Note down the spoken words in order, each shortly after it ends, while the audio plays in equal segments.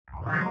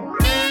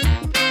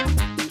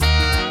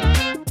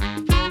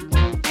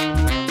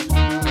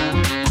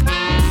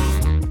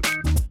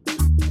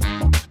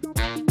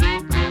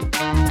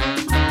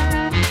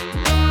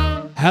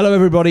Hello,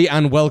 everybody,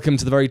 and welcome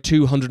to the very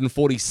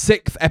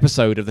 246th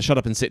episode of the Shut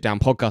Up and Sit Down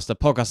podcast, a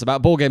podcast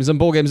about board games and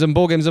board games and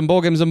board games and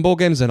board games and board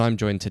games. And I'm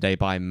joined today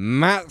by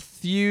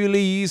Matthew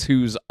Lees,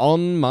 who's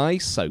on my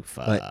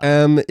sofa. I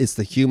am. It's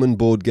the human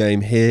board game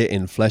here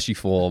in fleshy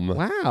form.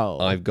 Wow.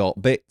 I've got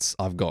bits,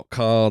 I've got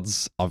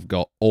cards, I've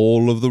got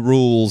all of the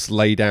rules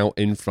laid out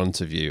in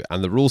front of you.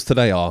 And the rules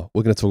today are,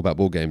 we're going to talk about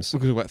board games. We're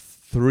going to talk about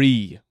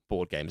 3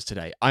 board games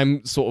today.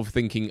 I'm sort of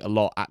thinking a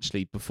lot,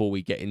 actually, before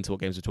we get into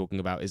what games we're talking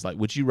about, is like,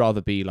 would you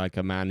rather be like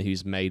a man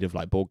who's made of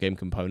like board game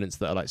components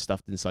that are like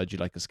stuffed inside you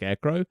like a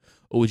scarecrow,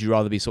 or would you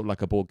rather be sort of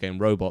like a board game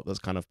robot that's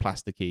kind of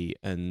plasticky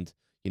and,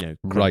 you know,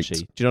 crunchy? Right.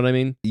 Do you know what I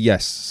mean?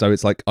 Yes. So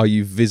it's like, are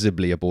you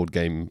visibly a board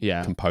game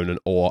component,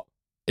 or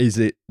is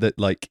it that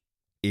like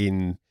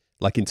in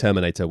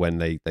Terminator when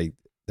they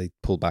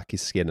pull back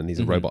his skin and he's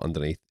a robot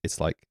underneath?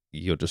 It's like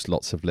you're just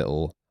lots of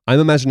little. I'm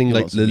imagining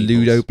like the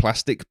Ludo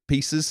plastic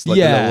pieces, like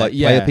the little like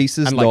player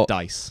pieces, and like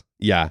dice.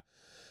 Yeah.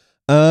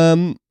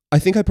 I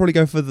think I'd probably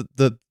go for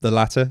the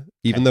latter,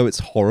 even though it's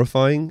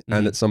horrifying.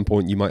 And at some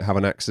point you might have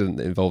an accident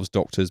that involves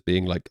doctors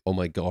being like, "Oh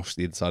my gosh,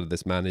 the inside of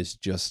this man is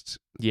just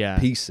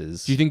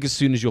pieces." Do you think as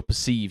soon as you're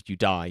perceived, you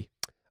die?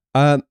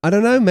 I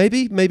don't know.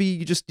 Maybe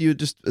you just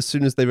as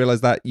soon as they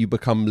realize that, you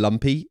become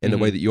lumpy in a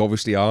way that you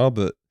obviously are.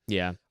 But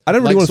yeah, I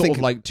don't really want to think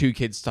of like 2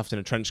 kids stuffed in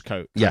a trench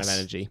coat kind of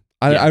energy.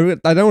 I don't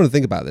want to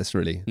think about this,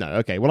 really. No,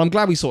 okay. Well, I'm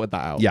glad we sorted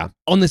that out. Yeah.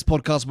 On this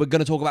podcast, we're going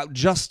to talk about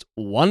just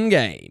one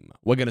game.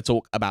 We're going to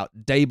talk about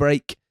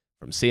Daybreak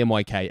from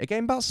CMYK, a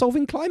game about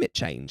solving climate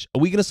change. Are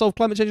we going to solve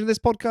climate change in this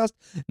podcast?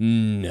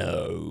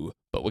 No.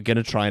 But we're going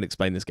to try and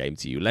explain this game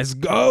to you. Let's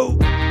go!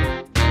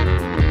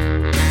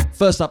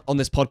 First up on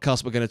this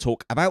podcast, we're going to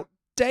talk about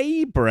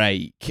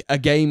Daybreak, a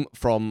game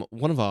from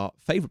one of our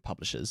favorite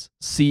publishers,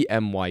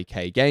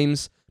 CMYK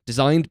Games,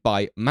 designed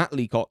by Matt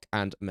Leacock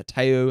and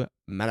Matteo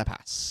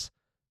Menapace.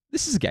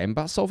 This is a game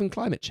about solving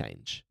climate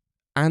change,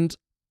 and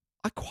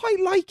I quite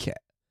like it.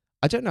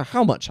 I don't know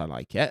how much I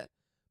like it,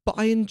 but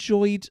I've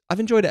enjoyed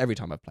it every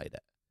time I've played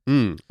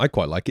it. I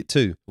quite like it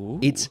too. Ooh.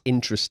 It's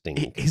interesting.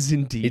 It is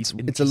indeed.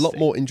 It's a lot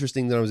more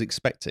interesting than I was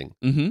expecting,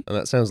 and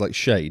that sounds like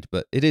shade,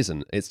 but it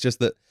isn't. It's just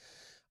that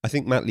I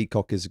think Matt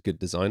Leacock is a good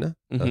designer.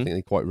 I think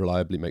they quite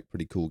reliably make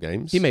pretty cool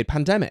games. He made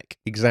Pandemic.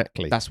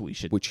 Exactly. That's what we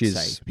should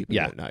say for people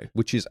who don't know.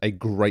 Which is a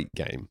great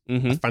game.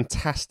 A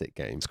fantastic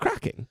game. It's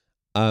cracking.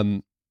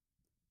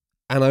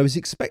 And I was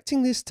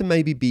expecting this to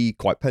maybe be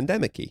quite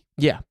pandemic-y.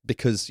 Yeah.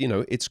 Because, you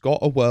know, it's got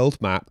a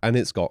world map and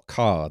it's got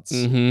cards.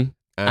 And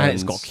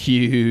it's got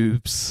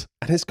cubes.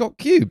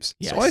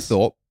 Yes. So I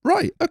thought,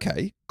 right,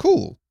 okay,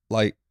 cool.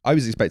 Like, I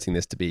was expecting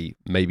this to be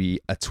maybe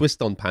a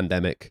twist on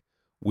Pandemic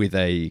with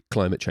a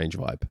climate change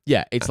vibe.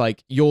 Yeah, it's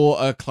like you're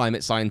a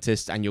climate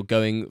scientist and you're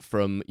going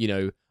from, you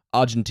know,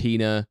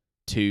 Argentina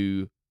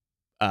to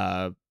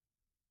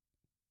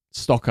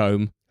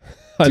Stockholm.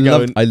 I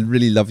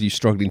really love you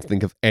struggling to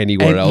think of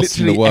anywhere else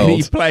in the world.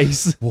 Any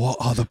place. What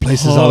other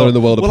places are there in the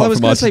world apart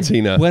from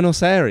Argentina? Say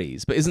Buenos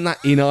Aires, but isn't that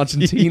in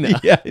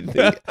Argentina? Yeah.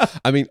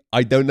 I mean,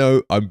 I don't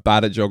know. I'm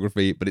bad at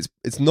geography, but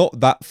it's not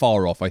that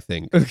far off, I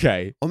think.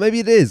 Okay. Or maybe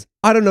it is.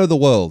 I don't know the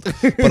world,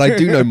 but I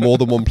do know more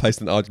than one place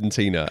than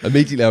Argentina.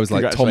 Immediately I was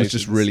like, Tom's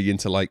just really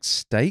into like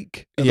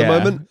steak at the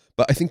moment.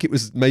 But I think it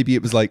was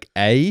like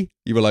A.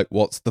 You were like,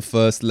 what's the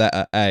first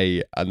letter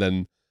A?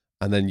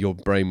 And then your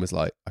brain was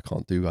like, I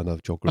can't do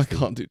geography. I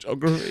can't do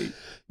geography.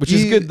 Which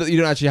is good that you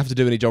don't actually have to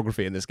do any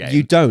geography in this game.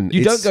 You don't.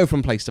 You don't go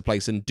from place to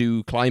place and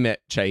do climate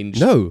change.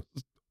 No.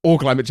 Or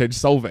climate change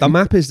solving. The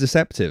map is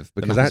deceptive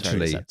because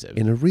actually,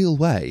 in a real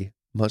way,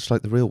 much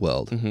like the real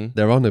world,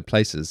 there are no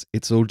places.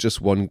 It's all just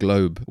one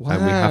globe. Wow.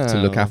 And we have to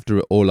look after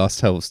it all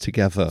ourselves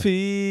together.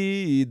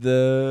 Feed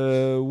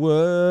the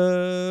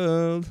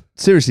world.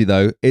 Seriously,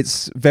 though,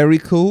 it's very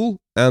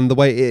cool. And the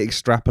way it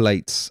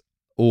extrapolates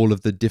all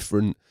of the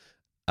different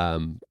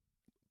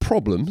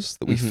problems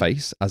that we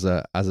face as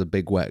a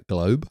big wet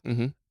globe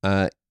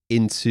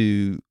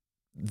into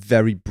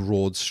very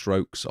broad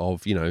strokes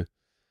of, you know,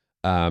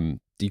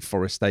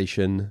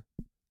 deforestation,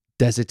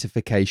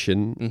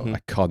 desertification. I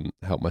can't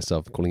help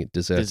myself calling it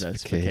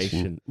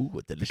desertification. Ooh,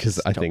 a delicious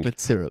chocolate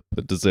syrup.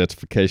 The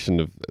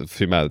desertification of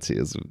humanity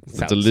is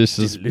a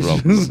delicious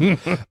problem.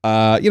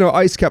 You know,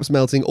 ice caps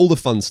melting, all the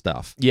fun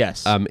stuff.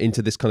 Yes.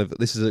 Into this kind of,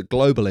 this is a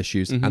global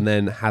issues, and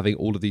then having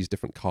all of these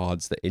different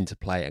cards that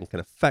interplay and can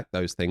affect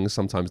those things,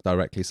 sometimes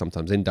directly,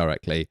 sometimes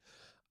indirectly,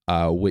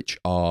 which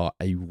are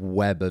a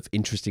web of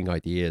interesting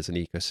ideas and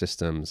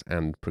ecosystems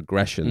and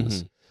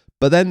progressions.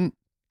 But then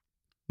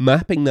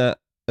mapping that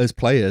as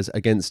players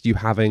against you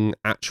having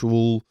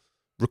actual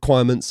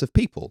requirements of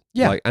people.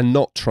 Yeah. Like, and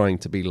not trying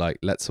to be like,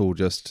 let's all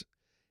just,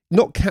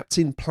 not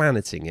Captain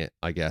Planeting it,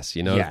 I guess,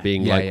 you know,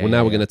 being we're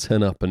going to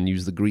turn up and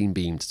use the green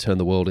beam to turn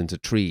the world into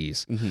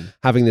trees.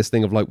 Having this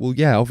thing of like, well,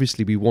 yeah,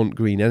 obviously we want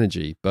green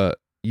energy, but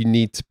you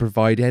need to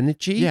provide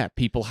energy. Yeah,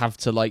 people have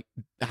to like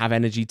have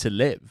energy to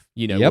live.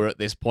 You know, we're at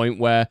this point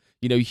where,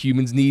 you know,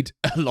 humans need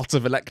a lot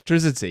of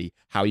electricity.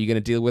 How are you going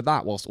to deal with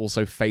that whilst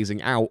also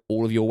phasing out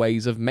all of your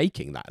ways of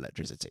making that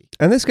electricity?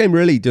 And this game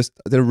really just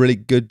did a really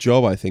good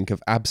job, I think,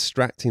 of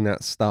abstracting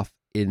that stuff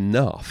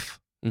enough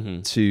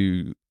Mm-hmm.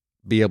 to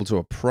be able to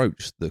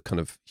approach the kind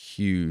of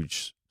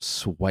huge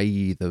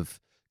swathe of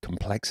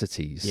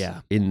complexities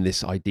in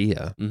this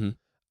idea,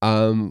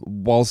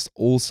 whilst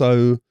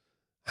also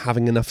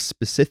having enough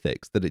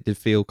specifics that it did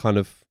feel kind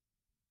of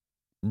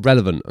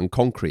relevant and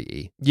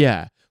concrete-y.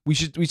 Yeah. We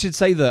should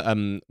say that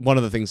one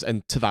of the things,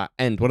 and to that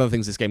end, one of the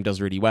things this game does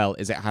really well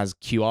is it has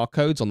QR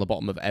codes on the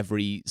bottom of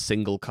every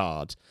single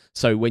card.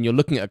 So when you're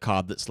looking at a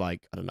card that's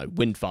like, I don't know,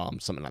 wind farm,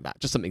 something like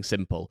that, just something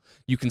simple,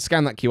 you can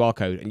scan that QR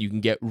code and you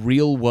can get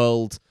real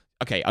world.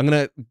 Okay, I'm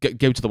going to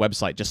go to the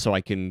website just so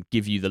I can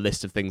give you the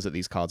list of things that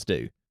these cards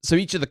do. So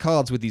each of the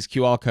cards with these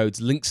QR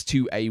codes links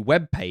to a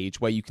web page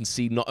where you can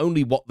see not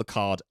only what the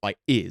card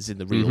is in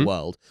the real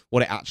world,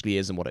 what it actually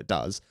is and what it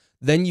does.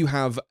 Then you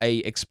have a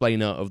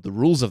explainer of the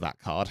rules of that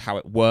card, how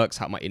it works,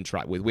 how it might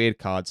interact with weird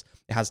cards.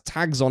 It has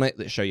tags on it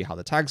that show you how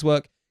the tags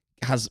work.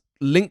 It has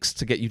links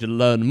to get you to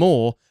learn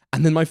more.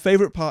 And then my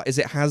favorite part is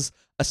it has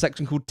a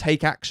section called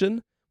Take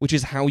Action, which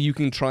is how you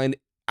can try and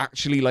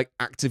actually like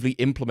actively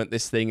implement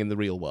this thing in the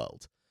real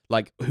world.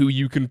 Like who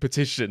you can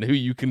petition, who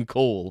you can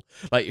call,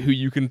 like who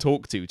you can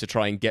talk to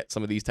try and get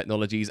some of these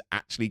technologies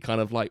actually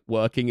kind of like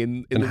working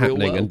in the real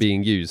world. And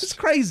being used. It's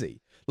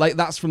crazy. Like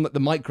that's from the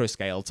micro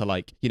scale to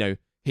like, you know,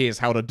 here's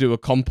how to do a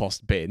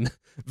compost bin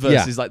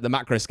versus like the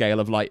macro scale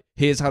of like,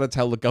 here's how to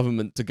tell the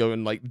government to go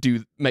and like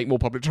make more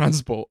public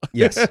transport.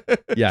 Yes.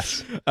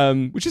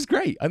 Which is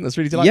great. I think that's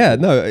really delightful. Yeah,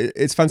 no,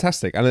 it's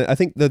fantastic. And I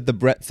think the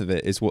breadth of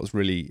it is what's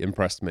really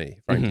impressed me,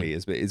 frankly,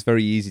 is it's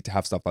very easy to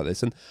have stuff like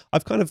this. And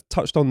I've kind of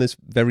touched on this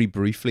very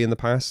briefly in the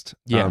past.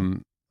 Yeah.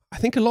 I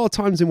think a lot of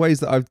times in ways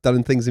that I've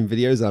done things in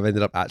videos, I've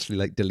ended up actually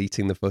like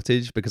deleting the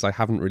footage because I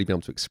haven't really been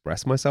able to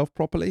express myself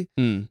properly.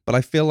 But I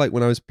feel like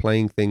when I was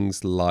playing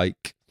things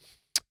like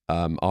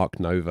Arc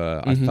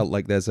Nova, I felt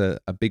like there's a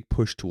big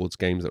push towards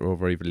games that are all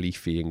very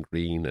leafy and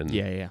green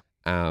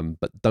and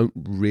but don't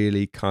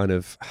really kind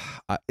of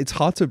it's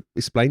hard to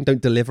explain,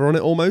 don't deliver on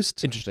it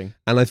almost. Interesting.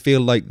 And I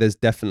feel like there's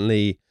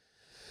definitely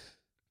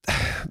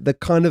the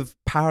kind of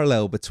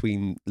parallel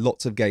between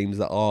lots of games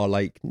that are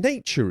like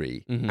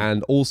nature-y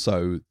and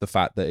also the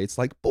fact that it's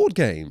like board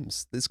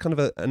games. There's kind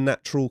of a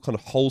natural kind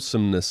of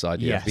wholesomeness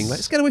idea of being like,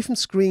 let's get away from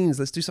screens,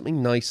 let's do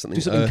something nice,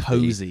 something earthy.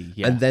 Cozy.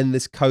 Yeah. And then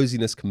this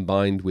coziness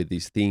combined with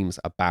these themes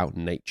about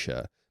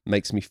nature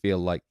makes me feel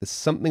like there's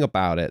something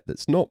about it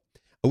that's not,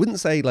 I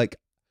wouldn't say like,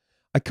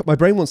 my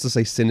brain wants to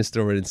say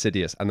sinister or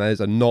insidious, and those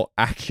are not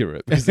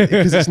accurate because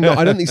it's not.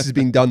 I don't think this is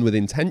being done with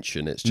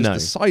intention. It's just a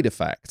side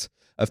effect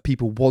of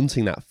people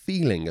wanting that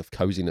feeling of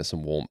coziness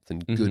and warmth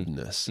and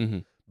goodness.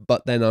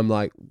 But then I'm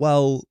like,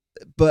 well,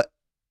 but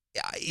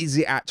is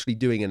it actually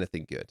doing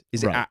anything good?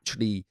 Is it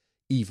actually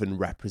even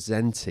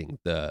representing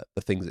the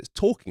things it's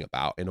talking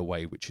about in a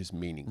way which is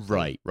meaningful?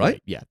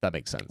 Right? Yeah, that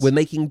makes sense. We're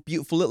making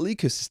beautiful little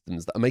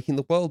ecosystems that are making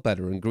the world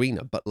better and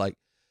greener, but like,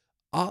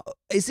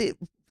 is it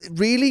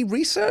really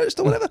researched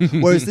or whatever?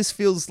 Whereas this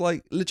feels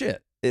like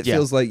legit. It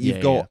feels like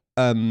you've got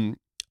a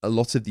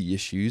lot of the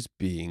issues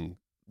being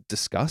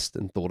discussed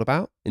and thought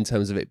about in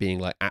terms of it being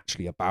like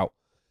actually about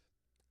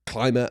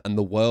climate and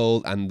the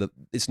world, and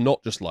it's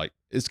not just like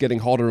it's getting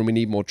hotter and we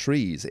need more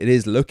trees. It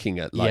is looking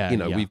at like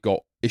we've got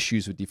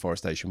issues with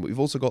deforestation, but we've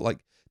also got like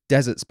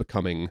deserts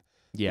becoming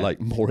like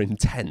more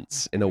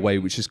intense in a way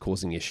which is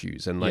causing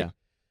issues, and like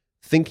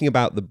thinking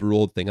about the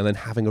broad thing and then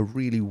having a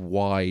really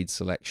wide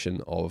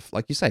selection of,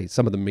 like you say,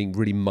 some of them being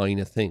really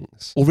minor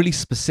things. Or really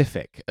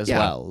specific as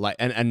well. Like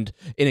and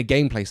in a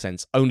gameplay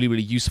sense, only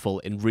really useful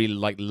in really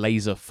like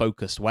laser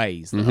focused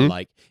ways that are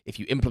like, if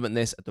you implement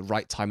this at the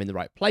right time in the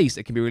right place,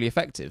 it can be really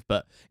effective.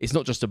 But it's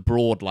not just a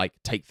broad like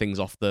take things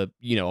off the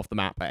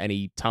map at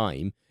any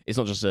time. It's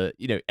not just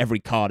every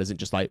card isn't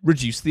just like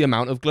reduce the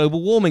amount of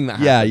global warming that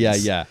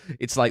happens. Yeah.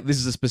 It's like this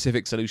is a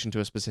specific solution to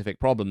a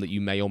specific problem that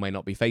you may or may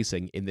not be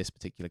facing in this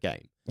particular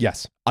game.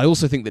 Yes. I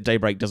also think that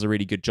Daybreak does a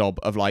really good job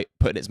of like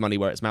putting its money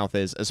where its mouth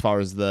is as far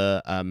as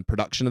the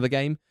production of the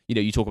game.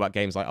 You talk about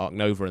games like Arc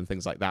Nova and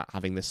things like that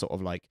having this sort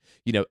of like,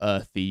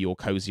 earthy or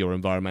cozy or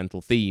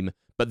environmental theme.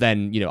 But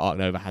then, Arc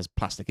Nova has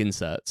plastic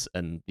inserts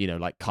and,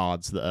 like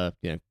cards that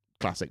are,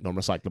 classic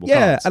non-recyclable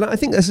cards. And I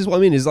think this is what I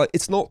mean, is like,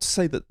 it's not to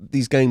say that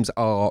these games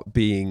are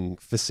being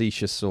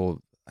facetious or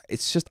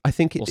it's just, I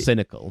think or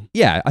cynical.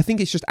 Yeah, I think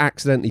it's just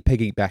accidentally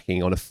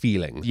piggybacking on a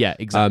feeling. Yeah,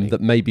 exactly.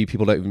 That maybe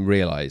people don't even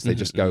realize. They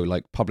just go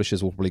like,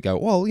 publishers will probably go,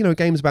 well,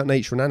 games about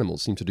nature and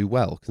animals seem to do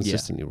well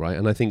consistently, right?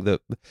 And I think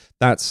that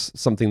that's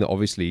something that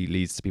obviously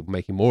leads to people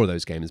making more of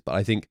those games. But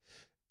I think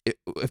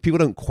if people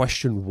don't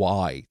question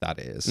why that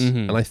is,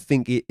 and I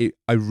think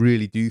I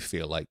really do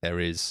feel like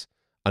there is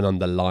an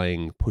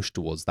underlying push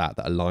towards that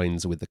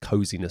aligns with the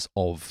coziness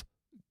of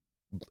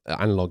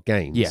analog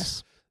games.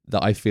 Yes.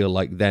 That I feel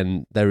like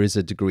then there is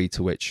a degree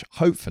to which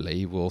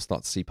hopefully we'll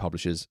start to see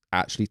publishers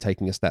actually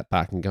taking a step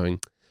back and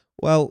going,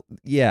 well,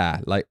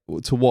 yeah, like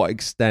to what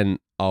extent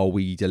are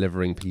we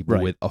delivering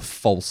people with a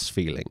false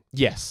feeling?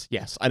 Yes,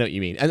 I know what you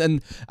mean.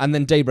 And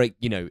then Daybreak,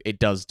 it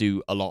does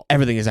do a lot.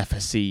 Everything is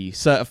FSC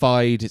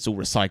certified. It's all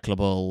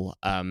recyclable.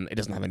 It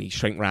doesn't have any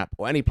shrink wrap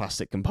or any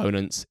plastic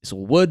components. It's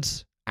all wood.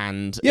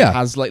 and Yeah. it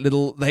has like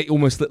they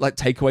almost look like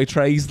takeaway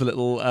trays, the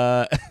little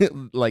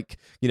like,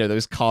 you know,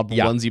 those cardboard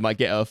ones you might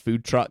get at a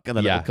food truck, and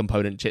the little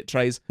component chit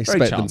trays.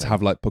 Expect them to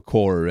have like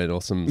pakora in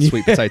or some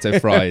sweet potato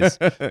fries,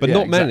 but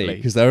not many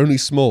because they're only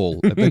small.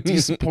 A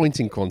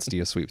disappointing quantity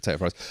of sweet potato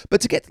fries.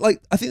 But to get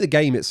like, I think the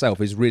game itself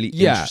is really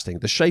interesting.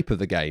 The shape of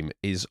the game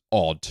is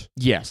odd.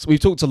 Yes, we've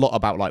talked a lot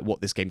about like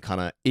what this game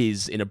kind of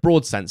is in a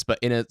broad sense, but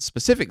in a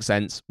specific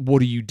sense, what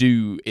do you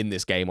do in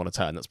this game on a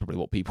turn? That's probably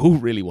what people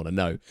really want to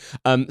know.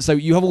 So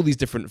you have all these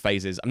different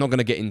phases. I'm not going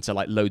to get into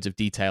like loads of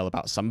detail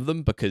about some of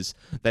them because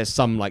there's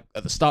some like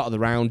at the start of the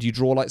round, you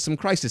draw like some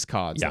crisis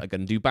cards that are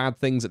going to do bad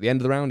things at the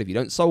end of the round if you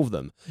don't solve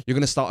them. You're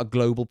going to start a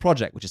global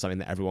project, which is something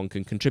that everyone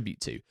can contribute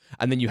to.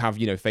 And then you have,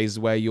 you know, phases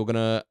where you're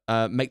going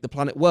to make the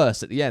planet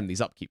worse at the end,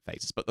 these upkeep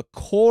phases. But the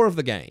core of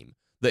the game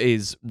that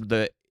is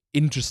the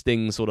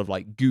interesting sort of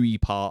like gooey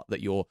part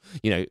that you're,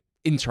 you know,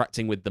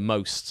 interacting with the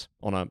most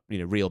on a, you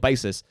know, real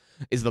basis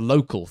is the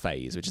local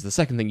phase, which is the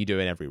second thing you do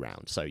in every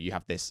round. So you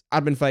have this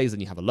admin phase,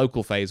 and you have a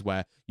local phase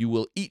where you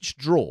will each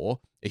draw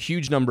a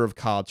huge number of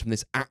cards from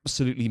this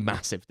absolutely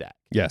massive deck.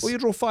 Yes. Or you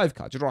draw 5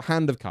 cards. You draw a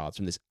hand of cards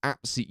from this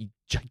absolutely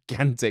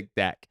gigantic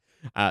deck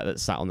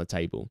that's sat on the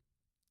table.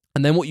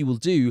 And then what you will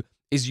do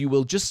is you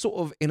will just sort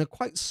of, in a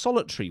quite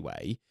solitary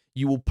way,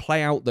 you will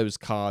play out those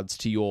cards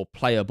to your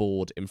player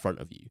board in front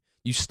of you.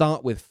 You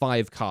start with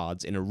 5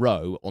 cards in a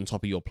row on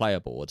top of your player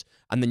board,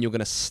 and then you're going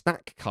to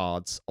stack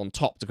cards on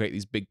top to create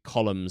these big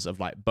columns of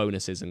like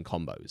bonuses and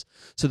combos.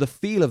 So the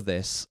feel of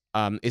this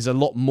is a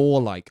lot more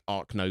like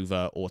Ark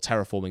Nova or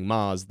Terraforming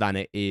Mars than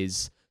it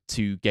is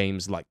to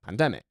games like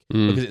Pandemic,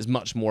 because it's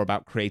much more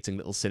about creating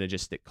little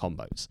synergistic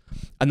combos.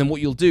 And then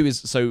what you'll do is,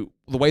 so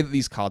the way that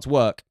these cards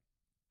work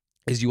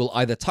is you will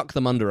either tuck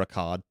them under a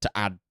card to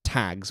add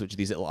tags, which are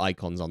these little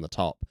icons on the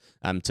top,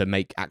 to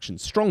make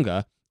actions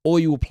stronger, or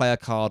you will play a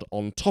card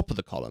on top of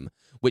the column,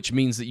 which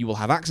means that you will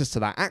have access to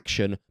that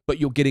action, but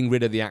you're getting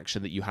rid of the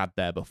action that you had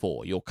there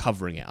before. You're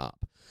covering it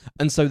up.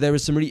 And so there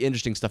is some really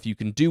interesting stuff you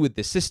can do with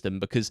this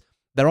system, because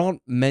there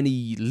aren't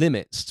many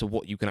limits to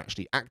what you can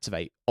actually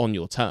activate on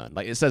your turn.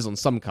 Like it says on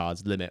some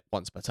cards, limit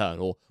once per turn,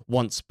 or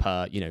once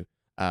per, you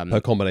know...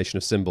 per combination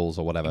of symbols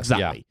or whatever.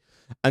 Exactly. Yeah.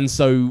 And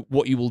so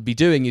what you will be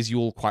doing is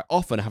you'll quite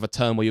often have a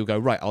turn where you'll go,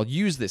 right, I'll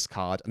use this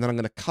card, and then I'm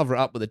going to cover it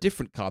up with a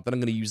different card, then I'm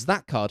going to use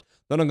that card,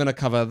 then I'm going to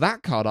cover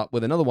that card up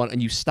with another one,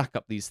 and you stack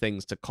up these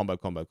things to combo.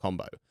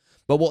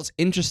 But what's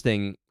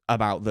interesting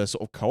about the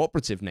sort of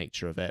cooperative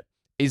nature of it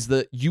is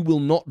that you will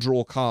not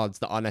draw cards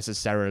that are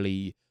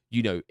necessarily,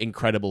 you know,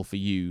 incredible for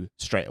you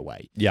straight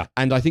away. Yeah.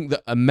 And I think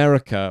that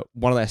America,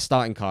 one of their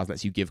starting cards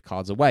lets you give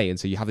cards away, and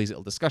so you have these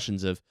little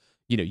discussions of,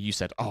 you know, you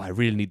said, oh, I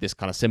really need this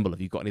kind of symbol.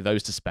 Have you got any of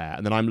those to spare?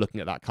 And then I'm looking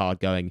at that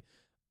card going,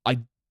 I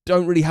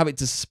don't really have it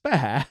to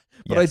spare,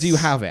 but I do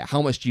have it.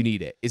 How much do you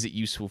need it? Is it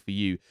useful for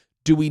you?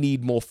 Do we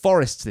need more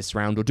forests this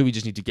round, or do we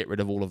just need to get rid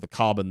of all of the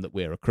carbon that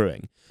we're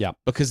accruing? Yeah.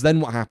 Because then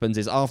what happens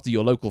is after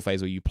your local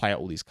phase where you play out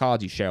all these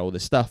cards, you share all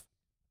this stuff,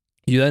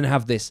 you then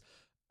have this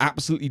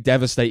absolutely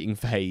devastating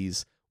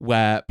phase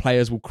where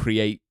players will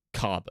create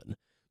carbon.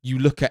 You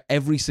look at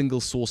every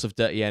single source of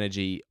dirty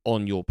energy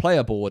on your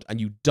player board, and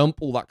you dump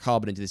all that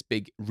carbon into this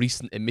big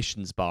recent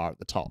emissions bar at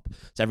the top.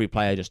 So every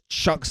player just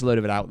chucks a load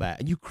of it out there,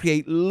 and you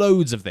create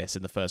loads of this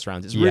in the first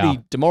round. It's really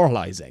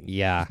demoralizing.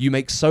 Yeah. You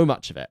make so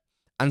much of it.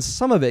 And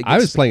some of it... I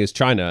was playing as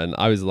China, and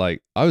I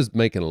was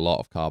making a lot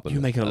of carbon.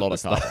 You're making a lot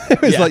of carbon.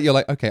 It was like, you're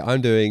like, okay,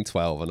 I'm doing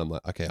 12, and I'm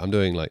like, okay, I'm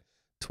doing like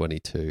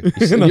 22.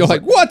 And you're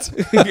like, what?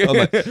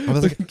 I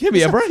was like, give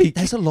me a break.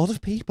 There's a lot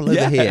of people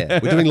over here.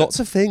 We're doing lots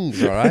of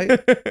things, all right?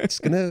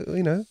 Just gonna,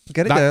 you know,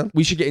 get it down.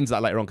 We should get into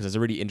that later on, because there's a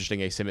really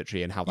interesting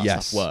asymmetry in how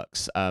that stuff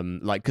works.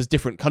 Like, because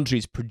different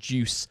countries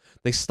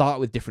they start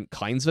with different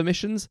kinds of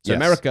emissions. So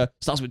America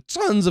starts with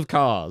tons of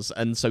cars,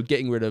 and so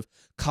getting rid of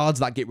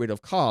cards that get rid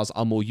of cars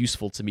are more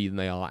useful to me than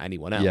they are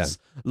anyone else.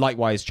 Yeah.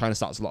 Likewise, China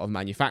starts a lot of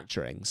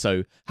manufacturing,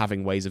 so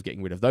having ways of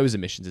getting rid of those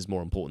emissions is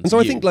more important. And so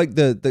I think like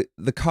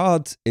the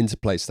card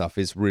interplay stuff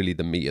is really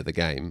the meat of the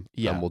game.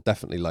 Yeah. And we'll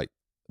definitely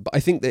but I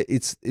think that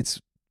it's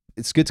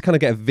good to kind of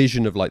get a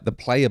vision of like the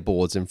player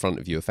boards in front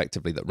of you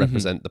effectively that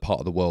represent the part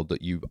of the world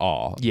that you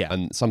are. Yeah.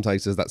 And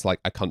sometimes that's like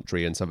a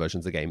country, and some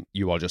versions of the game,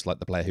 you are just like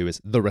the player who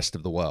is the rest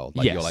of the world.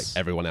 Like you're like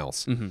everyone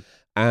else.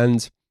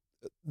 And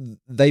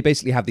they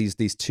basically have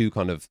these two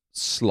kind of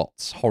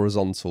slots,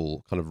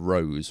 horizontal kind of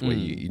rows where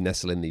you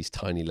nestle in these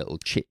tiny little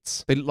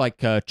chits. They look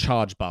like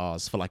charge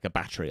bars for like a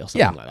battery or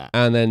something like that.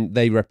 And then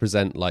they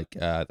represent like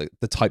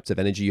the types of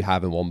energy you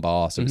have in one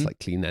bar. So it's like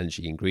clean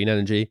energy and green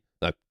energy.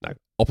 No,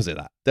 opposite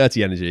that.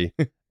 Dirty energy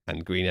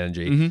and green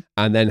energy.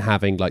 And then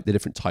having like the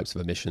different types of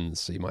emissions.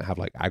 So you might have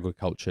like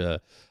agriculture,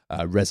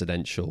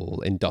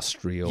 residential,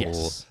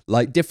 industrial,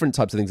 like different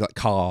types of things like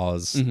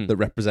cars that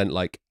represent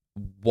like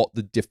what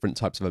the different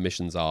types of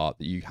emissions are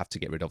that you have to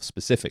get rid of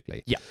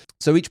specifically. Yeah.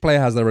 So each player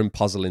has their own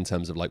puzzle in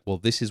terms of like, well,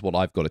 this is what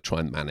I've got to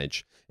try and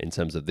manage in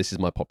terms of this is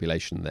my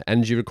population, the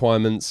energy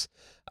requirements,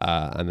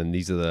 and then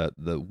these are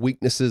the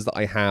weaknesses that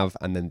I have,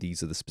 and then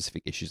these are the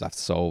specific issues I have to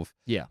solve.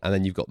 Yeah. And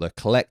then you've got the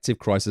collective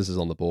crises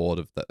on the board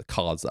of the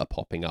cards that are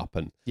popping up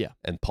and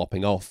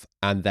popping off,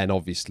 and then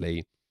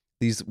obviously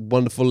these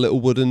wonderful little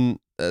wooden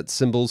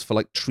symbols for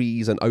like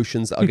trees and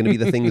oceans that are going to be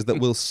the things that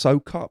will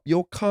soak up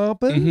your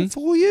carbon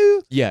for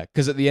you. Yeah,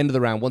 because at the end of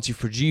the round, once you've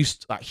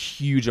produced that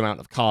huge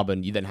amount of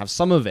carbon, you then have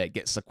some of it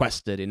get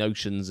sequestered in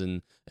oceans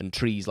and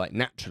trees like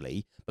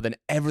naturally, but then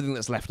everything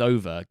that's left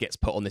over gets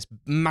put on this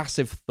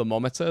massive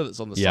thermometer that's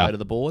on the side of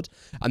the board.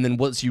 And then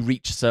once you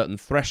reach certain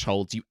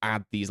thresholds, you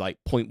add these like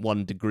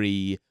 0.1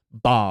 degree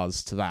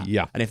bars to that.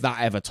 Yeah. And if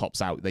that ever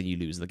tops out, then you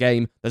lose the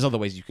game. There's other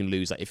ways you can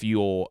lose. Like if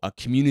your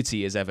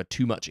community is ever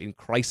too much in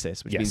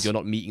crisis, which means you're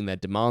not meeting their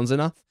demands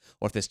enough,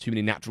 or if there's too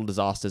many natural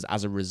disasters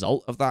as a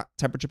result of that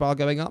temperature bar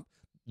going up,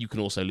 you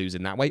can also lose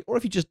in that way. Or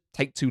if you just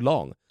take too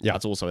long,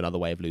 that's also another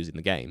way of losing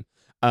the game.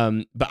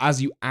 But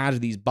as you add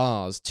these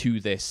bars to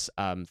this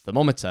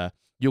thermometer,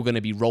 you're going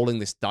to be rolling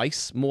this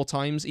dice more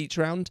times each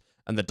round,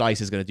 and the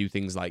dice is going to do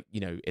things like,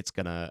 it's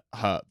going to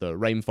hurt the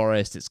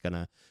rainforest, it's going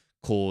to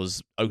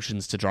cause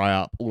oceans to dry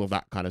up, all of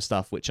that kind of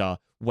stuff, which are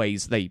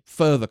ways they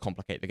further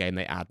complicate the game.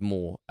 They add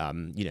more,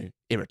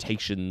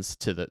 irritations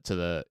to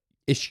the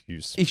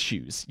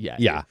issues.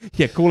 Yeah.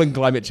 Calling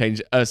climate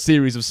change a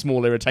series of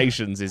small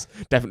irritations is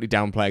definitely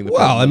downplaying the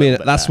problem. Well, I mean,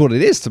 that's what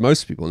it is to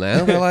most people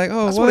now. They're like,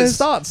 oh, that's what it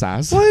starts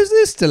as. Why is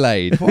this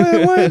delayed?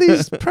 Why are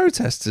these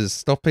protesters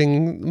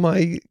stopping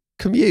my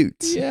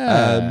commute? It's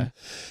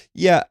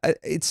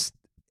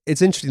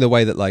interesting the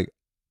way that like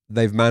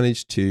they've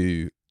managed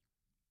to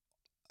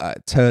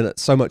turn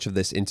so much of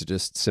this into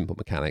just simple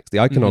mechanics. The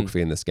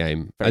iconography in this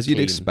game, as you'd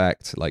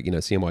expect, like,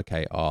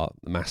 CMYK are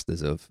the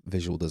masters of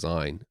visual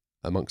design,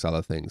 amongst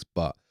other things,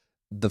 but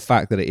the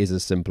fact that it is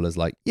as simple as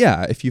like,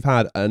 if you've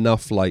had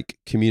enough like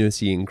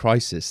community in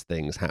crisis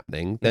things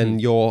happening, then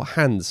your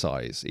hand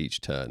size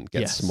each turn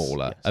gets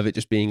smaller. Of it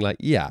just being like,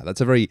 that's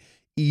a very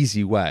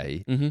easy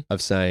way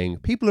of saying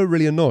people are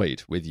really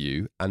annoyed with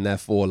you, and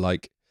therefore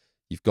like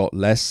you've got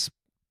less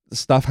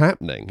stuff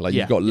happening, like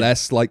you've got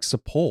less like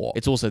support.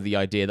 It's also the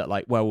idea that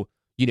like, well,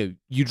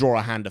 you draw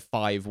a hand of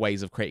 5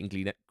 ways of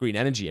creating green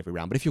energy every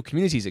round, but if your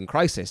community's in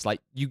crisis,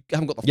 like you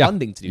haven't got the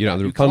funding to do that. You don't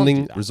have the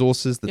funding,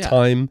 resources, the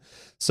time.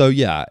 So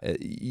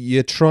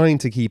you're trying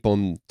to keep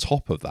on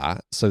top of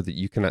that so that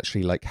you can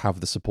actually like have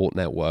the support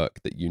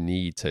network that you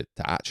need to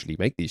actually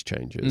make these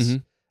changes.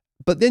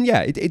 But then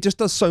it just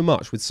does so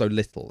much with so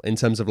little, in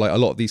terms of like a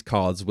lot of these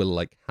cards will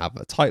like have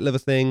a title of a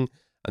thing,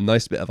 a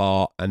nice bit of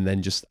art, and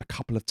then just a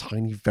couple of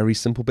tiny, very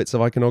simple bits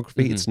of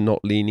iconography. It's not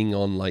leaning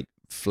on like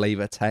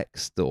flavor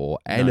text or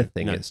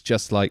anything. No. It's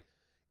just like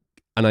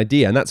an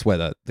idea, and that's where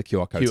the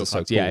QR codes are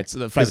so cool. Yeah, it's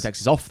the flavor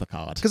text is off the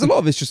card. Because a lot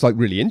of it's just like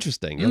really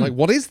interesting. You're like,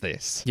 what is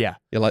this? Yeah.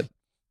 You're like,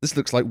 this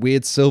looks like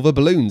weird silver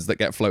balloons that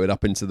get floated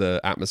up into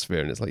the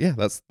atmosphere, and it's like,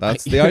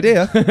 that's the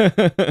idea.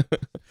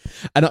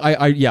 And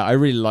I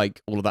really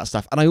like all of that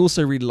stuff, and I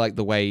also really like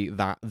the way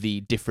that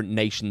the different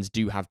nations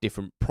do have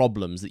different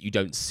problems that you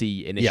don't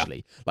see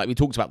initially. Like we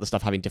talked about the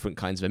stuff having different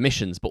kinds of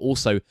emissions, but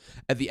also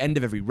at the end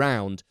of every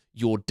round,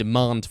 your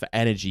demand for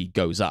energy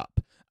goes up.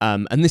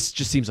 And this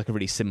just seems like a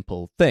really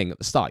simple thing at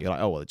the start. You're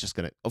like, oh, well, it's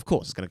going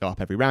to go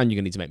up every round. You're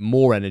going to need to make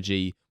more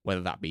energy,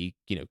 whether that be,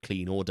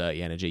 clean or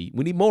dirty energy.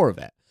 We need more of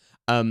it.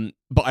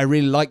 But I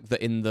really like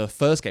that in the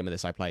first game of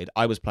this I played,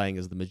 I was playing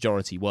as the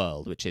majority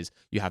world, which is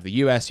you have the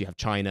US, you have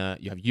China,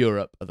 you have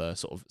Europe, are the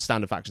sort of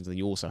standard factions, and then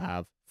you also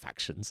have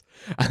factions.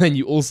 And then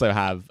you also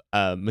have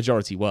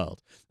majority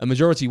world. A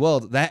majority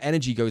world, their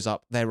energy goes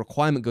up, their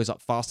requirement goes up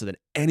faster than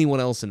anyone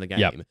else in the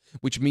game,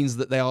 which means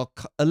that they are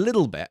a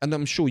little bit, and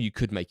I'm sure you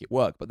could make it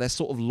work, but they're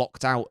sort of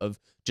locked out of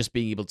just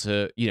being able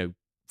to,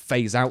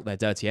 phase out their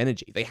dirty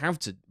energy. They have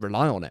to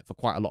rely on it for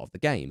quite a lot of the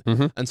game.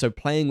 And so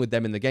playing with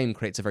them in the game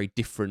creates a very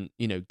different,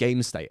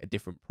 game state, a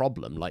different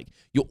problem. Like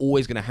you're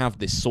always going to have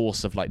this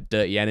source of like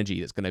dirty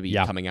energy that's going to be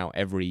coming out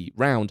every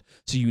round.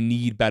 So you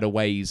need better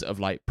ways of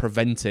like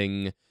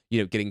preventing,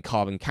 getting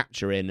carbon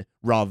capture in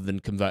rather than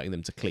converting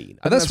them to clean.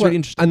 And that's really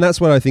interesting. And that's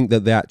where I think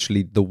that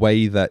the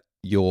way that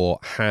your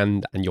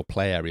hand and your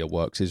play area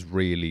works is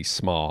really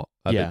smart.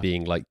 It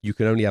being like you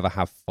can only ever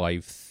have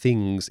 5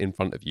 things in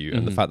front of you,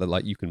 and the fact that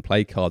like you can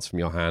play cards from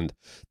your hand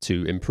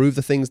to improve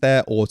the things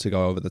there or to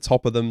go over the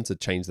top of them to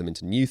change them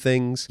into new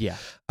things.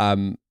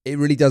 It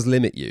really does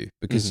limit you,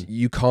 because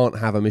you can't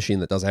have a machine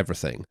that does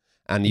everything,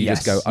 and you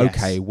just go,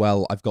 okay,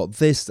 well, I've got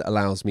this that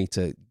allows me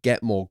to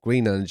get more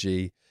green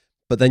energy,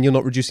 but then you're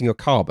not reducing your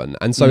carbon.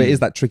 And so it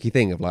is that tricky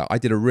thing of like, I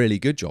did a really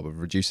good job of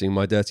reducing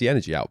my dirty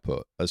energy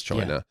output as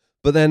China.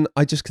 but then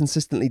I just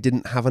consistently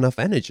didn't have enough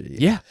energy.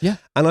 Yeah.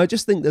 And I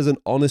just think there's an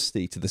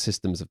honesty to the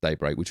systems of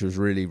Daybreak, which was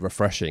really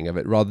refreshing of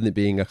it, rather than it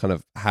being a kind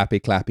of happy,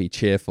 clappy,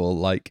 cheerful,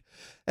 like,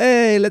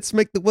 hey, let's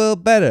make the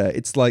world better.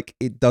 It's like,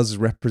 it does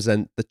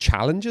represent the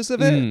challenges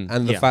of it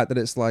and the fact that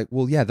it's like,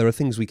 well, yeah, there are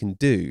things we can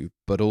do,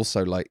 but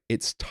also like,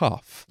 it's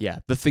tough. Yeah.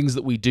 The things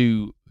that we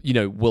do,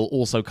 will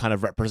also kind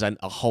of represent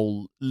a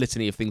whole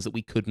litany of things that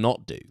we could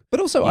not do. But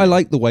also, I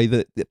like the way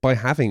that by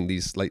having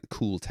these like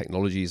cool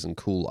technologies and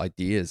cool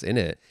ideas in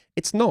it,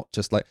 it's not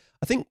just like,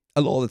 I think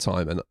a lot of the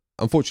time, and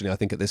unfortunately, I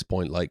think at this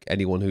point, like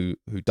anyone who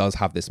does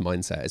have this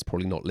mindset has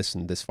probably not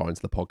listened this far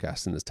into the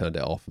podcast and has turned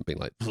it off and been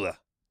like, blah,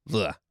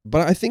 blah.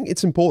 But I think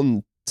it's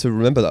important to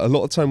remember that a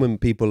lot of time when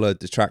people are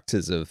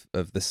detractors of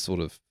this sort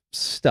of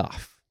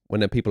stuff,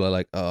 when people are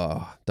like,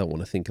 oh, don't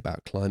want to think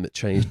about climate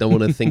change, don't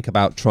want to think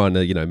about trying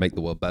to, make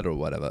the world better or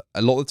whatever.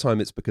 A lot of the time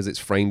it's because it's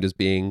framed as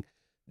being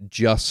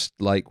just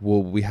like,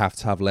 well, we have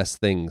to have less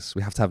things.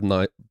 We have to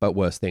have but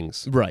worse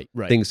things. Right.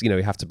 Things,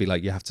 we have to be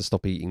like, you have to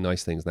stop eating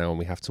nice things now and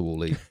we have to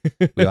all eat.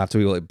 We have to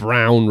eat like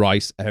brown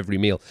rice every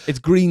meal. It's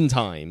green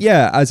time.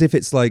 Yeah, as if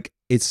it's like,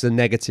 it's a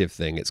negative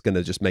thing. It's going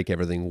to just make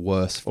everything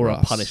worse for us.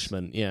 Or a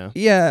punishment, yeah.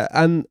 Yeah,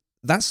 and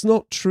that's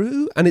not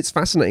true. And it's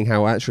fascinating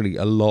how actually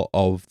a lot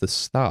of the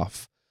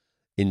stuff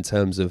in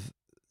terms of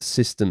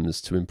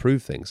systems to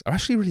improve things are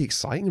actually really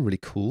exciting and really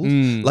cool.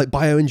 Like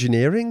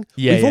bioengineering.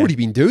 We've already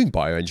been doing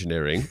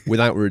bioengineering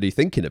without really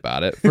thinking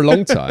about it for a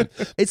long time.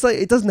 It's like,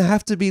 it doesn't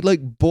have to be like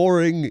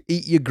boring,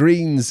 eat your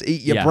greens,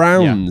 eat your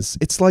browns.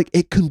 It's like,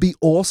 it can be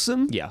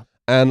awesome. Yeah.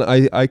 And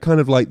I kind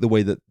of like the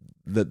way that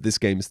this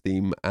game's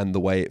theme and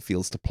the way it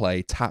feels to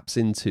play taps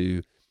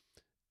into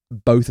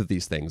both of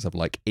these things of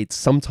like, it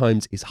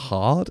sometimes is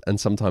hard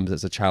and sometimes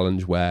it's a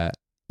challenge where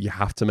you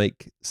have to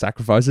make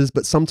sacrifices,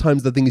 but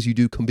sometimes the things you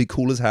do can be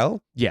cool as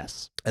hell.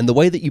 Yes. And the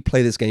way that you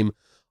play this game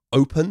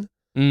open,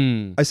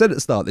 I I said at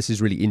the start, this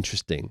is really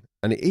interesting.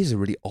 And it is a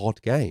really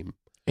odd game.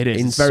 It is.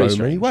 In It's very so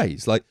many strange.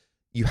 ways. Like,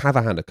 you have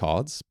a hand of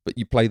cards, but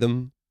you play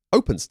them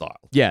open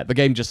style. Yeah, the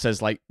game just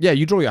says like, yeah,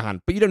 you draw your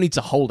hand, but you don't need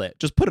to hold it.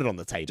 Just put it on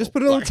the table. Just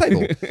put it on the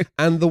table.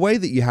 And the way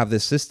that you have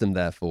this system,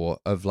 therefore,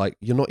 of like,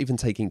 you're not even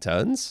taking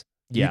turns.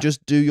 Yeah. You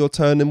just do your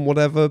turn in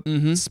whatever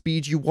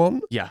speed you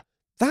want. Yeah.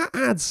 That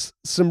adds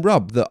some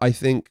rub that I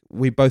think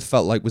we both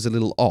felt like was a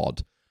little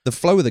odd. The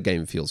flow of the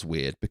game feels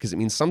weird because it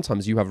means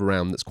sometimes you have a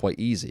round that's quite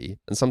easy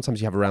and sometimes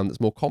you have a round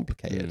that's more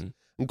complicated.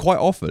 And quite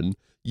often,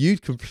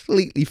 you'd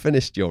completely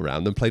finished your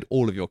round and played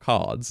all of your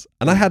cards.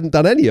 And I hadn't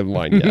done any of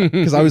mine yet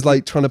because I was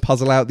like trying to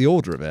puzzle out the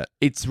order of it.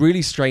 It's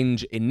really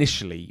strange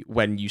initially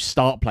when you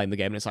start playing the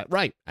game and it's like,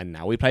 right, and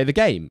now we play the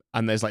game.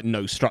 And there's like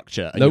no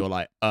structure. And you're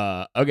like,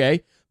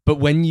 okay. But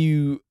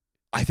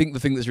I think the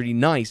thing that's really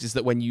nice is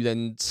that when you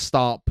then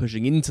start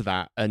pushing into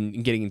that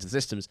and getting into the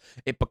systems,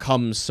 it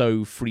becomes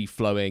so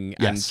free-flowing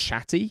and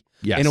chatty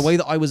in a way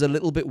that I was a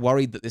little bit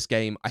worried that this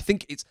game,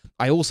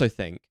 I also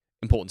think,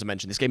 important to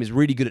mention, this game is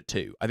really good at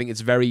 2. I think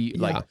it's very,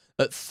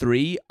 at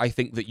 3, I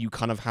think that you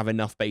kind of have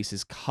enough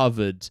bases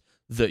covered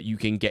that you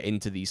can get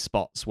into these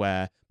spots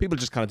where people are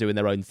just kind of doing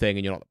their own thing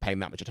and you're not paying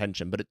that much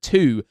attention. But at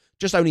 2,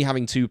 just only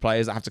having 2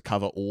 players that have to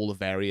cover all the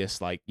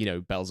various, like,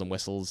 bells and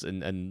whistles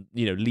and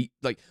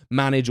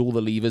manage all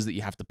the levers that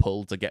you have to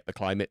pull to get the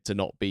climate to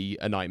not be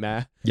a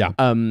nightmare. Yeah.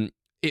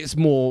 It's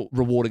more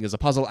rewarding as a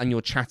puzzle and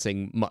you're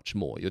chatting much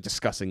more. You're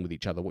discussing with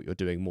each other what you're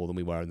doing more than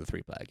we were in the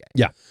 3-player game.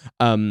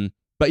 Yeah.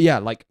 But yeah,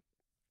 like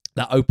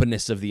that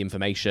openness of the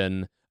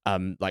information,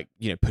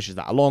 pushes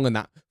that along, and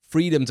that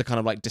freedom to kind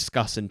of like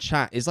discuss and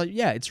chat is like,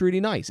 yeah, it's really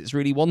nice. It's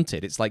really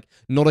wanted. It's like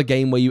not a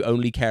game where you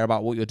only care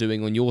about what you're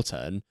doing on your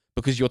turn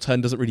because your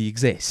turn doesn't really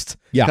exist.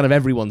 Yeah. It's kind of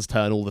everyone's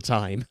turn all the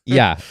time.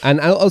 Yeah.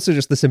 And also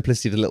just the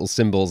simplicity of the little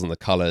symbols and the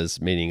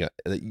colors, meaning,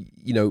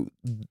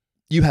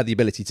 you had the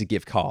ability to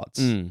give cards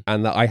and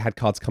that I had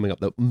cards coming up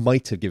that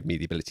might have given me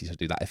the ability to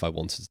do that if I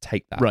wanted to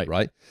take that.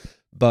 Right.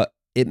 But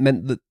it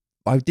meant that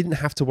I didn't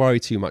have to worry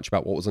too much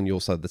about what was on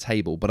your side of the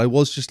table, but I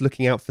was just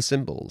looking out for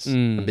symbols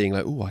and being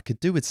like, oh, I could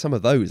do with some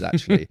of those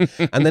actually.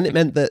 And then it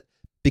meant that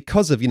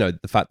because of, the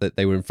fact that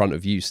they were in front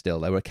of you still,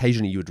 there were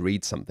occasionally you would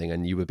read something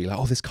and you would be like,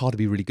 oh, this card would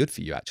be really good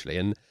for you actually.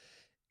 And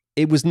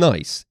it was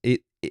nice.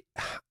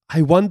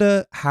 I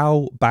wonder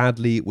how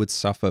badly it would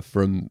suffer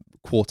from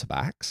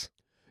quarterbacks.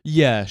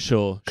 Yeah,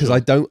 sure. Because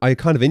I'm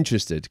kind of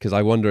interested because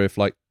I wonder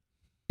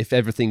if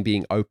everything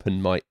being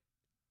open might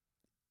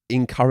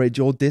encourage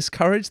or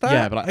discourage that.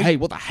 Yeah, but like, hey,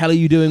 what the hell are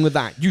you doing with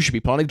that? You should be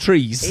planting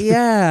trees.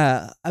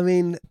 Yeah, I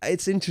mean,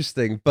 it's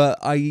interesting, but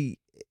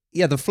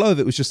the flow of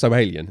it was just so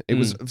alien. It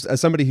was, as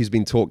somebody who's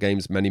been taught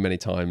games many, many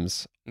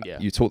times,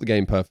 you taught the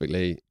game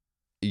perfectly,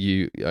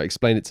 you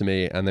explained it to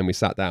me, and then we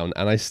sat down,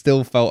 and I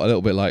still felt a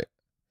little bit like,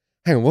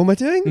 hang on, what am I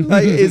doing?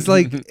 Like, it's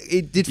like,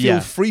 it did feel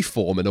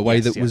freeform in a way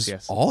that was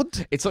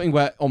odd. It's something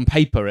where on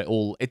paper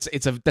it's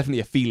definitely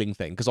a feeling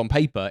thing, because on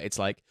paper it's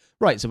like,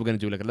 right, so we're going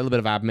to do like a little bit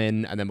of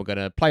admin, and then we're going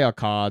to play our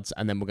cards,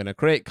 and then we're going to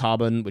create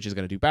carbon, which is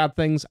going to do bad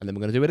things, and then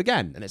we're going to do it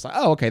again. And it's like,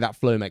 oh, okay, that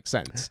flow makes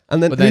sense.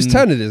 And then whose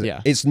turn it is?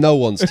 Yeah. It's no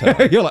one's turn.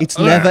 Like, it's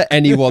never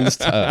anyone's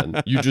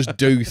turn. You just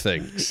do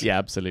things. Yeah,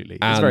 absolutely.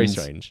 It's very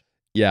strange.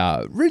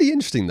 Yeah, really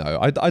interesting though.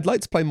 I'd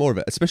like to play more of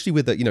it, especially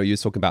with the, you were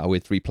talking about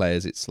with 3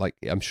 players. It's like,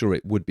 I'm sure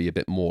it would be a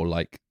bit more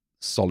like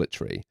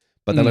solitary.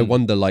 But then I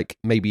wonder, like,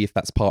 maybe if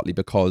that's partly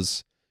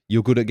because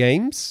you're good at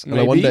games. And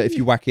I wonder if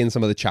you whack in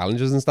some of the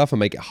challenges and stuff and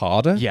make it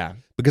harder. Yeah.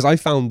 Because I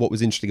found what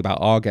was interesting about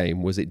our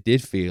game was it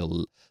did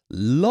feel a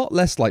lot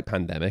less like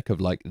Pandemic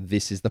of like,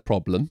 this is the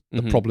problem.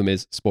 The problem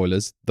is,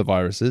 spoilers, the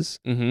viruses.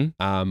 In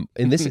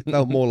this, it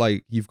felt more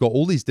like you've got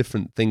all these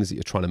different things that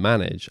you're trying to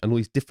manage and all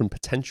these different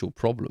potential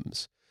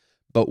problems.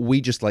 But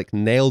we just like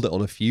nailed it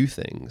on a few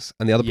things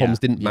and the other problems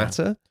didn't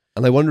matter.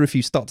 And I wonder if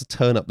you start to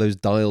turn up those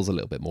dials a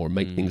little bit more and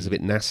make things a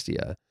bit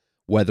nastier,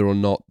 whether or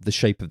not the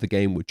shape of the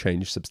game would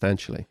change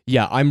substantially.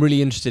 Yeah, I'm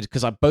really interested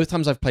because both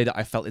times I've played it,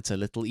 I felt it's a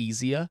little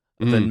easier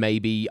than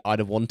maybe I'd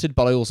have wanted.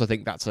 But I also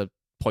think that's a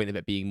point of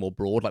it being more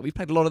broad. Like, we've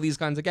played a lot of these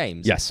kinds of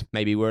games. Yes.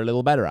 Maybe we're a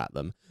little better at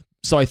them.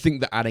 So I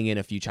think that adding in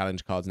a few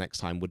challenge cards next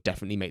time would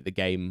definitely make the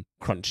game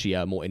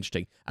crunchier, more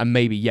interesting, and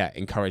maybe,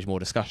 encourage more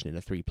discussion in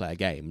a 3-player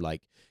game.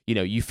 Like,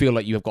 you feel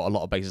like you have got a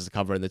lot of bases to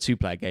cover in the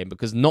 2-player game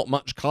because not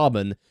much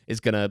carbon is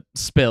going to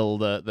spill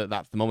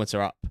that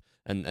thermometer up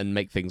and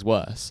make things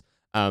worse.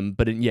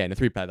 But in a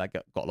 3-player, that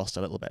got lost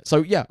a little bit.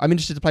 So I'm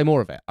interested to play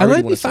more of it. And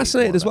I'd be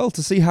fascinated as well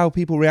to see how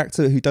people react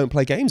to it who don't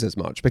play games as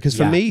much. Because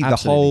for me, the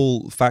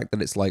whole fact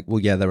that it's like,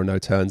 well, there are no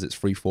turns, it's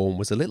free form,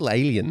 was a little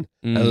alien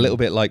and a little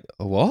bit like,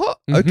 what?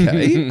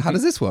 Okay, how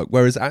does this work?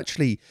 Whereas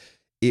actually,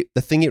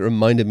 the thing it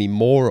reminded me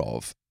more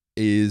of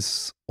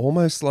is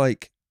almost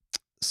like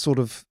sort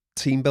of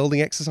team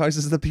building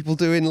exercises that people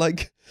do in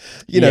like,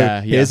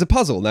 here's a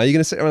puzzle. Now you're going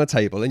to sit around a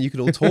table and you can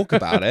all talk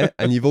about it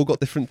and you've all got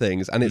different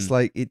things. And it's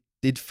like, it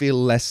did feel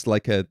less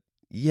like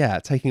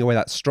taking away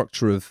that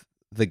structure of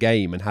the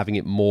game and having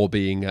it more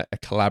being a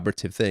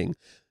collaborative thing,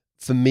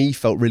 for me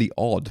felt really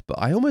odd. But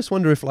I almost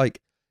wonder if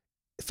like,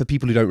 for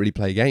people who don't really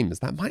play games,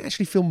 that might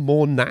actually feel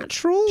more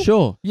natural.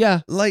 Sure,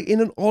 yeah. Like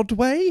in an odd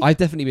way. I've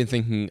definitely been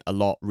thinking a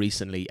lot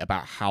recently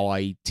about how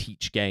I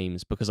teach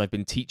games because I've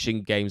been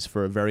teaching games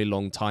for a very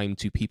long time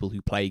to people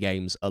who play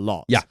games a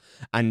lot. Yeah.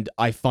 And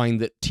I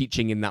find that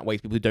teaching in that way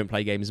to people who don't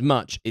play games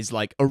much is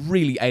like a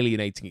really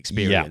alienating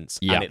experience.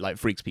 Yeah. And it like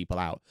freaks people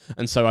out.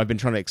 And so I've been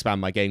trying to expand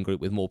my game group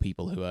with more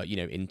people who are,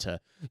 into,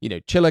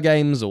 chiller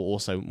games or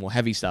also more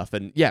heavy stuff.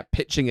 And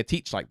pitching a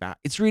teach like that,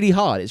 it's really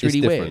hard. It's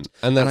really different.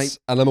 Weird.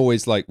 And I'm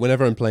always like,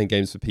 whenever I'm playing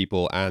games for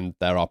people and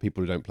there are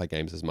people who don't play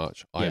games as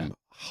much, I'm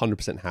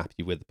 100%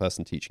 happy with the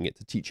person teaching it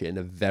to teach it in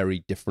a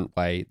very different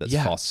way that's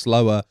far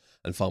slower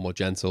and far more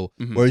gentle.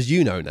 Whereas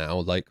now,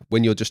 like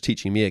when you're just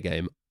teaching me a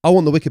game, I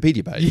want the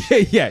Wikipedia page.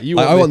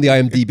 I want the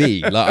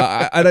IMDb.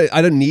 Like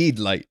I don't need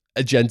like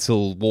a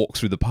gentle walk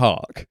through the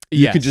park.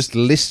 You can just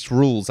list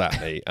rules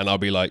at me and I'll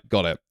be like,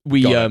 got it.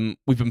 We've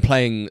been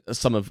playing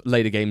some of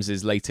Later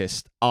Games'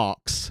 latest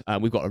arcs.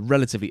 We've got a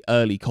relatively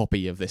early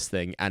copy of this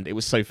thing, and it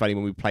was so funny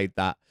when we played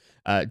that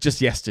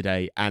just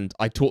yesterday, and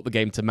I taught the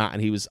game to Matt,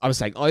 and I was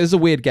saying, it's a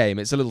weird game,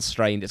 it's a little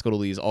strained, it's got all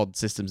these odd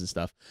systems and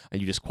stuff,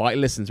 and you just quietly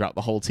listen throughout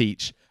the whole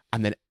teach,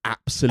 and then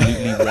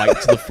absolutely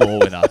wiped the floor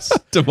with us.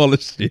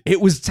 Demolished you.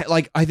 It was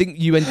I think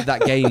you ended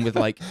that game with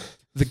like,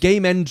 the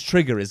game end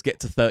trigger is get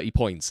to 30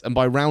 points, and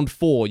by round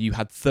 4 you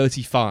had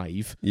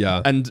 35.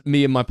 Yeah. And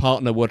me and my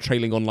partner were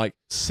trailing on like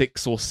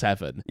 6 or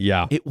 7.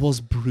 Yeah. It was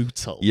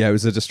brutal. Yeah, it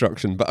was a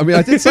destruction. But I mean,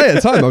 I did say at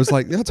the time, I was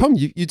like, Tom,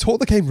 you taught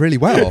the game really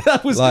well.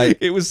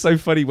 It was so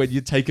funny when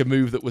you'd take a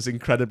move that was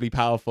incredibly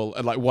powerful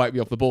and like wipe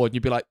me off the board, and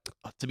you'd be like,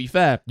 to be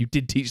fair, you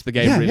did teach the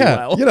game really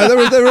well.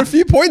 There were a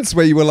few points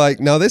where you were like,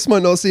 now this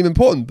might not seem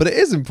important, but it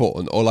is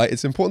important. Or like,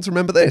 it's important to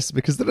remember this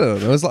because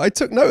I was like, I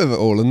took note of it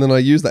all, and then I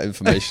used that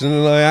information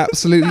and I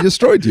absolutely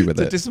destroyed you with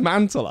it. To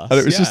dismantle us. And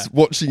it was just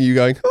watching you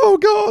going, oh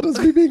God, as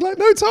me being like,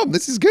 no, Tom,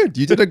 this is good.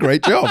 You did a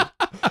great job.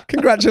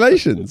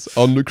 Congratulations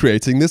on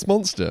creating this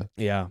monster.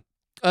 Yeah.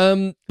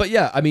 But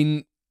yeah, I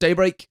mean,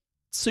 Daybreak,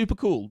 super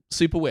cool,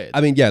 super weird.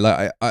 I mean,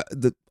 like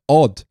the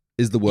odd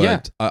is the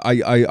word.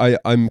 Yeah.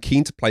 I'm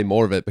keen to play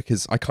more of it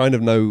because I kind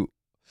of know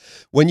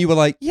when you were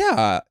like,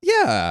 yeah,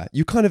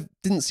 you kind of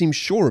didn't seem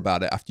sure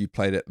about it after you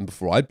played it and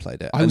before I'd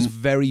played it. I was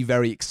very,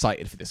 very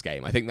excited for this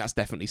game. I think that's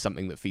definitely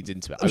something that feeds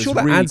into it. I'm sure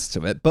that adds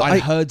to it. But I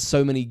heard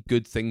so many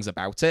good things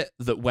about it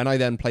that when I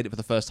then played it for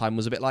the first time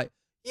was a bit like,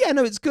 yeah,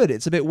 no, it's good.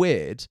 It's a bit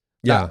weird.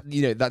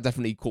 That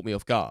definitely caught me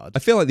off guard. I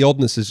feel like the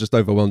oddness has just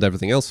overwhelmed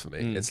everything else for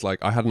me. It's like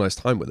I had a nice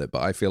time with it,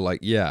 but I feel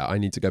like, I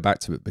need to go back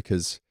to it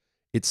because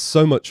it's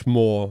so much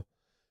more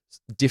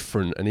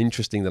different and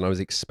interesting than I was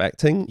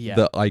expecting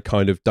that I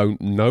kind of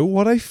don't know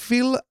what I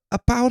feel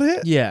about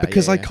it.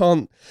 Because I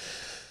can't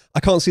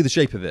see the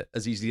shape of it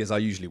as easily as I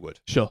usually would.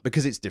 Sure.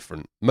 Because it's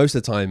different. Most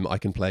of the time I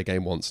can play a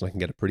game once and I can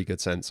get a pretty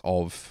good sense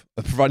of,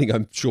 providing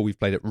I'm sure we've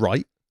played it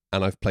right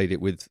and I've played it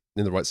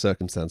in the right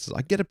circumstances,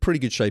 I get a pretty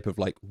good shape of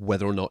like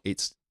whether or not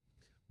it's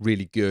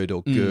really good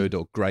or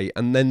great.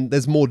 And then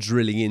there's more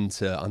drilling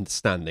into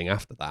understanding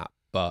after that.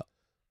 But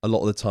a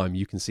lot of the time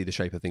you can see the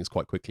shape of things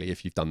quite quickly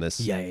if you've done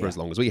this for as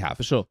long as we have.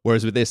 For sure.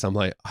 Whereas with this, I'm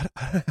like,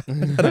 I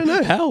don't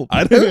know. Help.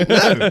 I don't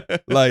know.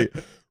 Like,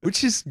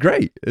 which is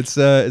great. It's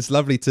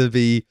lovely to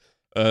be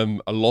a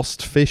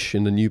lost fish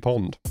in a new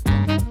pond.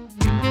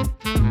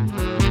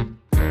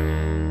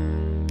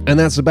 And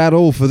that's about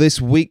all for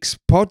this week's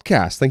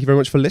podcast. Thank you very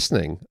much for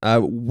listening.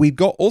 We've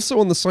got also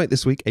on the site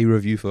this week a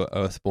review for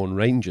Earthborn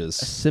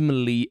Rangers. A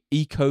similarly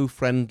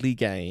eco-friendly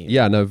game.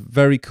 Yeah, no,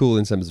 very cool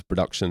in terms of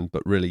production,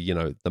 but really,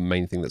 the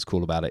main thing that's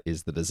cool about it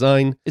is the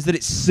design. Is that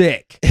it's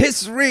sick.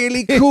 It's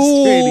really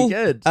cool.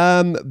 It's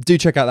really good. Do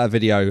check out that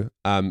video.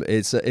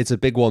 It's a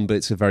big one, but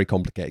it's a very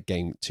complicated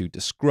game to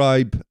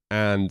describe,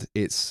 and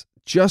it's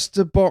just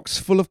a box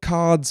full of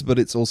cards, but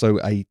it's also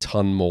a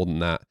ton more than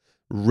that.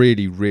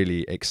 Really,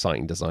 really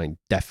exciting design.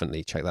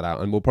 Definitely check that out.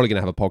 And we're probably going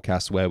to have a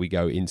podcast where we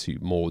go into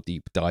more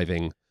deep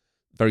diving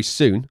very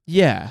soon.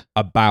 Yeah.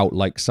 About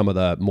like some of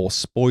the more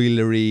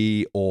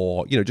spoilery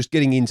or, just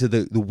getting into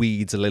the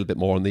weeds a little bit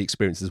more on the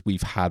experiences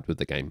we've had with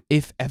the game.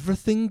 If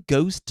everything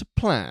goes to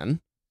plan,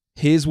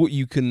 here's what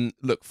you can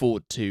look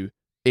forward to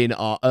in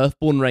our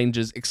Earthborn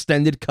Rangers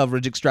extended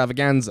coverage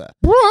extravaganza.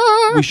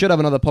 We should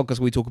have another podcast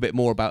where we talk a bit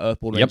more about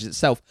Earthborn Rangers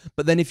itself.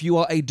 But then if you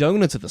are a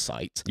donor to the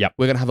site,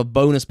 we're going to have a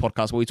bonus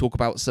podcast where we talk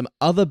about some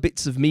other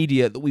bits of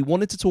media that we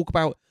wanted to talk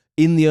about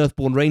in the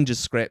Earthborn Rangers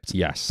script.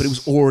 Yes. But it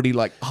was already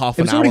like half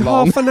an hour long. It was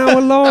already half an hour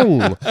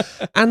long.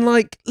 And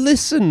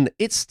listen,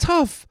 it's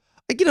tough.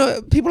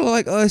 People are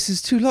like, oh, this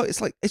is too long.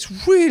 It's like,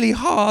 it's really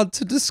hard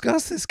to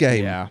discuss this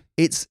game. Yeah.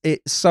 It's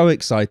so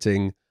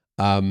exciting.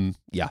 I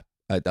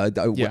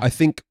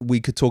think we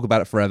could talk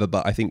about it forever,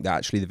 but I think that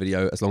actually the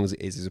video, as long as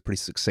it is a pretty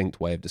succinct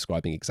way of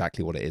describing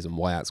exactly what it is and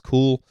why that's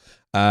cool,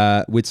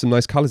 with some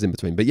nice colours in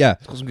between. But yeah.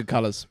 It's got some good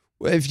colours.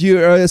 If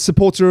you're a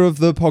supporter of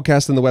the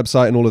podcast and the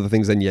website and all of the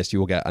things, then yes, you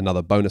will get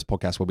another bonus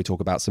podcast where we talk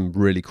about some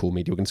really cool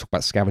media. We're going to talk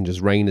about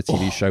Scavenger's Reign, a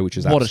TV show, which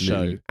is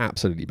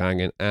absolutely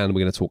banging. And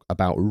we're going to talk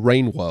about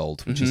Rain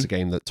World, which is a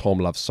game that Tom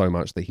loves so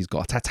much that he's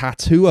got a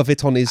tattoo of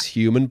it on his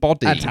human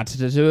body. A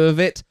tattoo of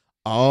it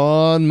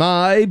on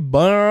my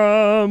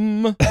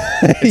bum.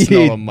 It's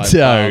not on my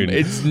bum.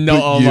 It's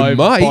not on my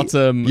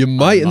bottom. You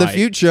might in the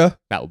future.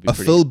 That would be a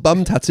full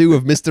bum tattoo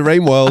of Mr.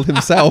 Rainworld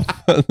himself,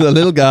 the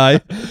little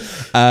guy.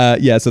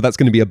 So that's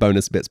going to be a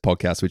bonus bits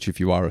podcast, which if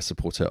you are a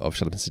supporter of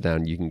Shut Up and Sit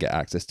Down, you can get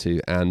access to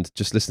and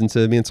just listen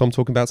to me and Tom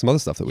talking about some other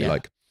stuff that we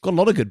like. Got a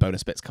lot of good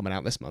bonus bits coming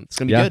out this month. It's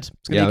going to be good.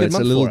 It's going to be a good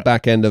month. It's a little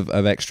back end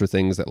of extra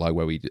things that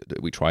where we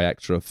try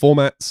extra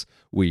formats.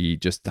 We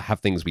just have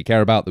things we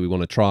care about that we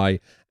want to try,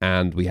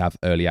 and we have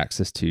early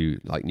access to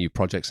new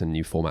projects and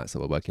new formats that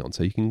we're working on.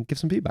 So you can give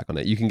some feedback on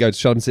it. You can go to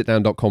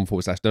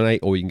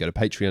shutupandsitdown.com/donate, or you can go to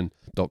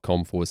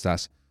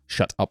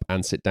patreon.com/Shut Up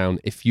and Sit Down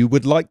if you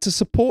would like to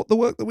support the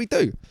work that we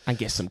do and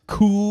get some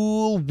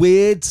cool,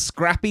 weird,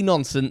 scrappy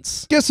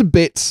nonsense. Get some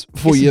bits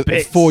for your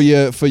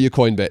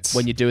coin bits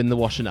when you're doing the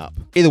washing up.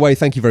 Either way,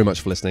 thank you very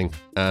much for listening,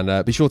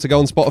 and be sure to go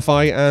on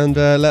Spotify and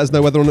let us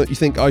know whether or not you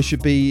think I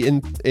should be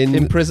in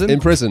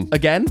prison.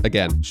 Again.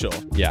 Sure.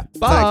 Yeah.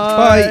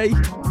 Bye.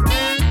 Thanks. Bye.